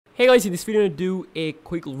Hey guys, in this video I'm going to do a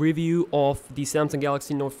quick review of the Samsung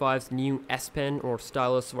Galaxy Note5's new S Pen or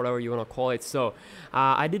stylus, whatever you want to call it. So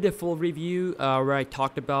I did a full review where I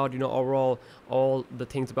talked about, overall all the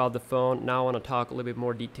things about the phone. Now I want to talk a little bit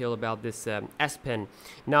more detail about this S Pen.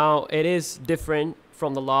 Now it is different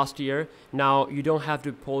from the last year. Now you don't have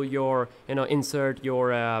to pull your, insert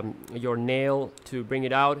your nail to bring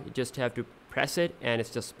it out. You just have to press it and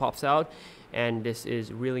it just pops out. And this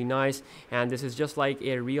is really nice, and this is just like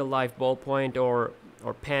a real life ballpoint or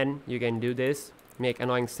pen. You can do this, make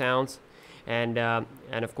annoying sounds, and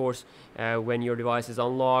of course when your device is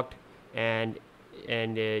unlocked and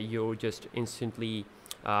you just instantly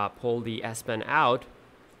pull the S Pen out,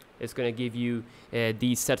 it's gonna give you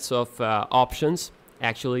these sets of options.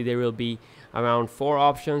 Actually there will be around 4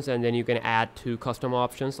 options, and then you can add 2 custom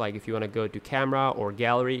options, like if you want to go to camera or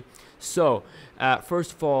gallery. So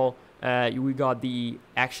first of all, we got the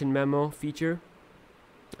action memo feature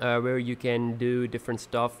where you can do different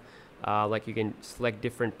stuff, like you can select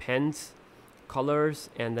different pens, colors,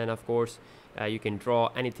 and then of course you can draw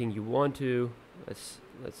anything you want to. Let's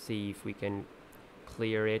see if we can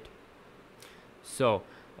clear it. So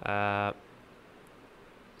it's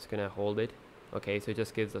gonna hold it. Okay, so it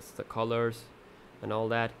just gives us the colors and all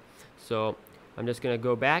that. So I'm just gonna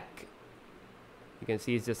go back. You can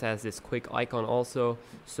see it just has this quick icon also.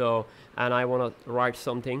 So, and I want to write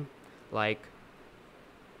something like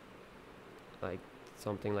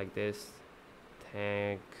something like this.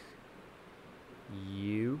 Thank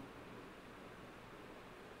you.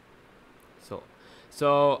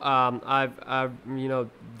 So I've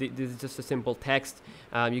this is just a simple text.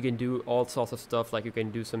 You can do all sorts of stuff, like you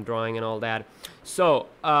can do some drawing and all that. So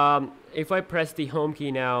if I press the home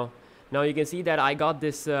key now you can see that I got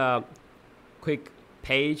this quick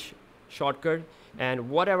page shortcut,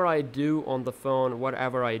 and whatever I do on the phone,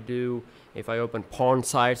 whatever I do, if I open porn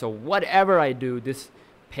sites or whatever I do, this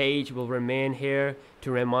page will remain here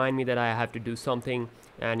to remind me that I have to do something.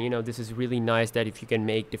 And this is really nice, that if you can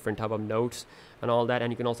make different type of notes and all that,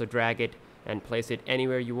 and you can also drag it and place it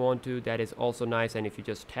anywhere you want to. That is also nice. And if you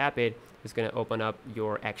just tap it, it's going to open up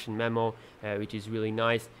your action memo, which is really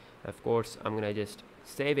nice. Of course I'm gonna just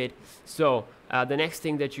save it. So the next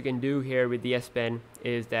thing that you can do here with the S Pen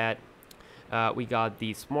is that we got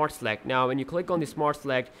the smart select. Now when you click on the smart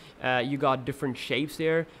select, you got different shapes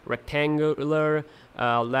here: rectangular,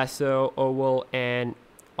 lasso, oval, and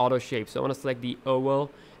auto shape. So I want to select the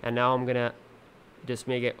oval, and now I'm gonna just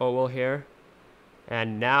make it oval here,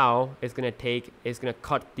 and now it's gonna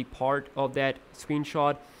cut the part of that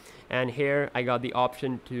screenshot. And here I got the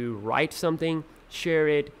option to write something, share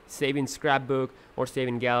it, save in scrapbook, or save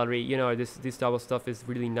in gallery. This type of stuff is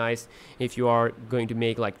really nice if you are going to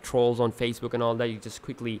make like trolls on Facebook and all that. You just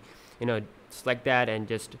quickly select that, and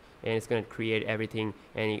it's going to create everything.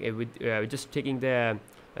 And it would just taking the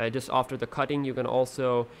just after the cutting, you can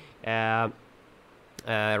also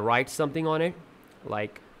write something on it,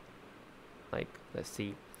 like let's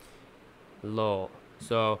see, lol.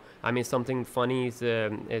 So I mean, something funny is so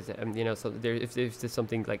if there's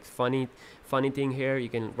something like funny thing here, you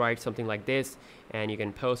can write something like this and you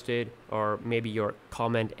can post it, or maybe your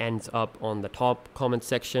comment ends up on the top comment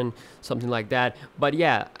section, something like that. But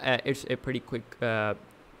yeah, it's a pretty quick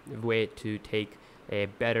way to take a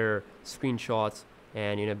better screenshots,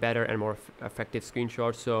 and better and more effective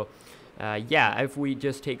screenshots. So yeah, if we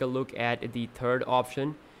just take a look at the third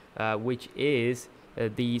option, which is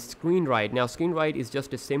the screen write. Now screen write is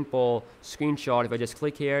just a simple screenshot. If I just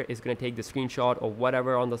click here, it's going to take the screenshot of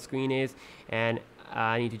whatever on the screen is, and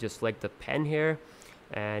I need to just select the pen here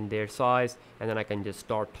and their size, and then I can just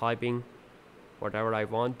start typing whatever I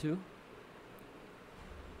want to.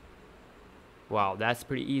 Wow, that's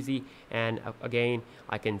pretty easy. And again,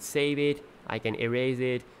 I can save it, I can erase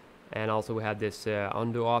it, and also we have this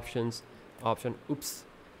undo option. Oops.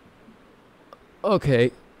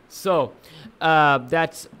 Okay. So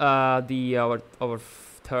that's our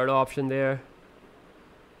third option there.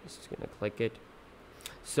 Just gonna click it.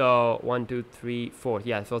 So 1, 2, 3, 4.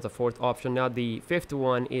 Yeah, so it's the fourth option. Now the fifth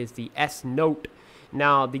one is the S Note.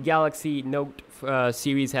 Now the Galaxy Note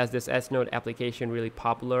series has this S Note application, really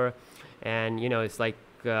popular, and it's like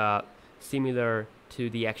similar to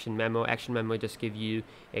the action memo. Action memo just give you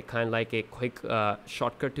a kind of like a quick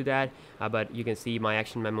shortcut to that, but you can see my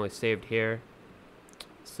action memo is saved here.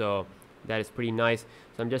 So that is pretty nice.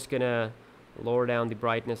 So I'm just gonna lower down the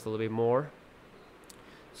brightness a little bit more.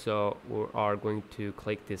 So we are going to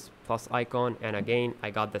click this plus icon, and again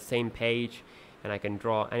I got the same page, and I can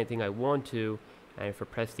draw anything I want to. And if I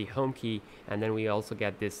press the home key, and then we also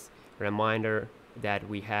get this reminder that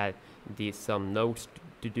we had some notes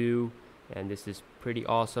to do, and this is pretty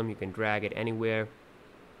awesome. You can drag it anywhere.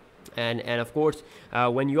 And of course,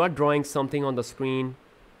 when you are drawing something on the screen,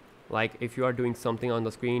 like if you are doing something on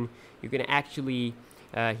the screen, you can actually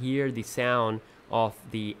hear the sound of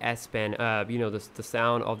the S Pen, you know, the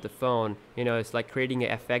sound of the phone. You know, it's like creating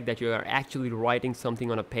an effect that you are actually writing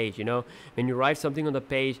something on a page. You know, when you write something on the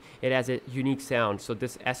page, it has a unique sound. So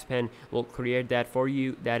this S Pen will create that for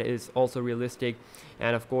you. That is also realistic.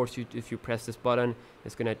 And of course, if you press this button,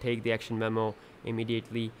 it's gonna take the action memo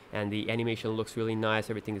immediately, and the animation looks really nice.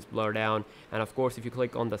 Everything is blurred down. And of course, if you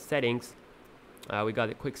click on the settings, we got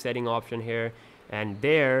a quick setting option here, and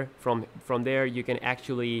there from there you can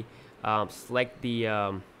actually select the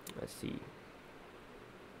let's see,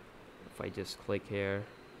 if I just click here.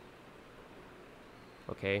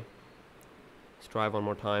 Okay, let's try one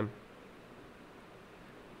more time.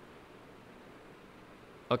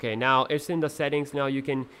 Okay, now it's in the settings. Now you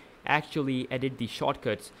can actually edit the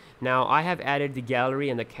shortcuts. Now I have added the gallery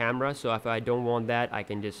and the camera, so if I don't want that, I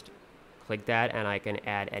can just click that and I can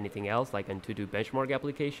add anything else, like a to-do benchmark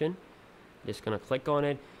application. Just gonna click on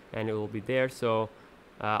it and it will be there. So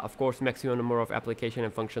of course, maximum number of application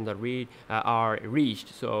and functions are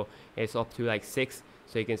reached, so it's up to like 6.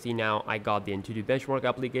 So you can see now I got the to-do benchmark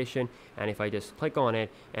application, and if I just click on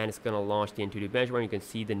it, and it's gonna launch the to-do benchmark, you can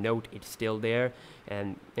see the note, it's still there.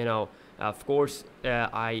 And you know, of course,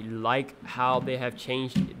 I like how they have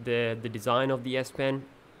changed the design of the S Pen.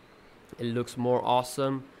 It looks more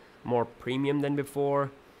awesome, more premium than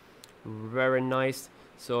before. Very nice.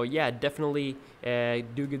 So yeah, definitely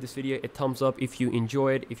do give this video a thumbs up if you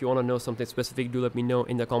enjoyed. If you want to know something specific, do let me know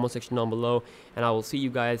in the comment section down below, and I will see you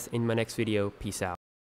guys in my next video. Peace out.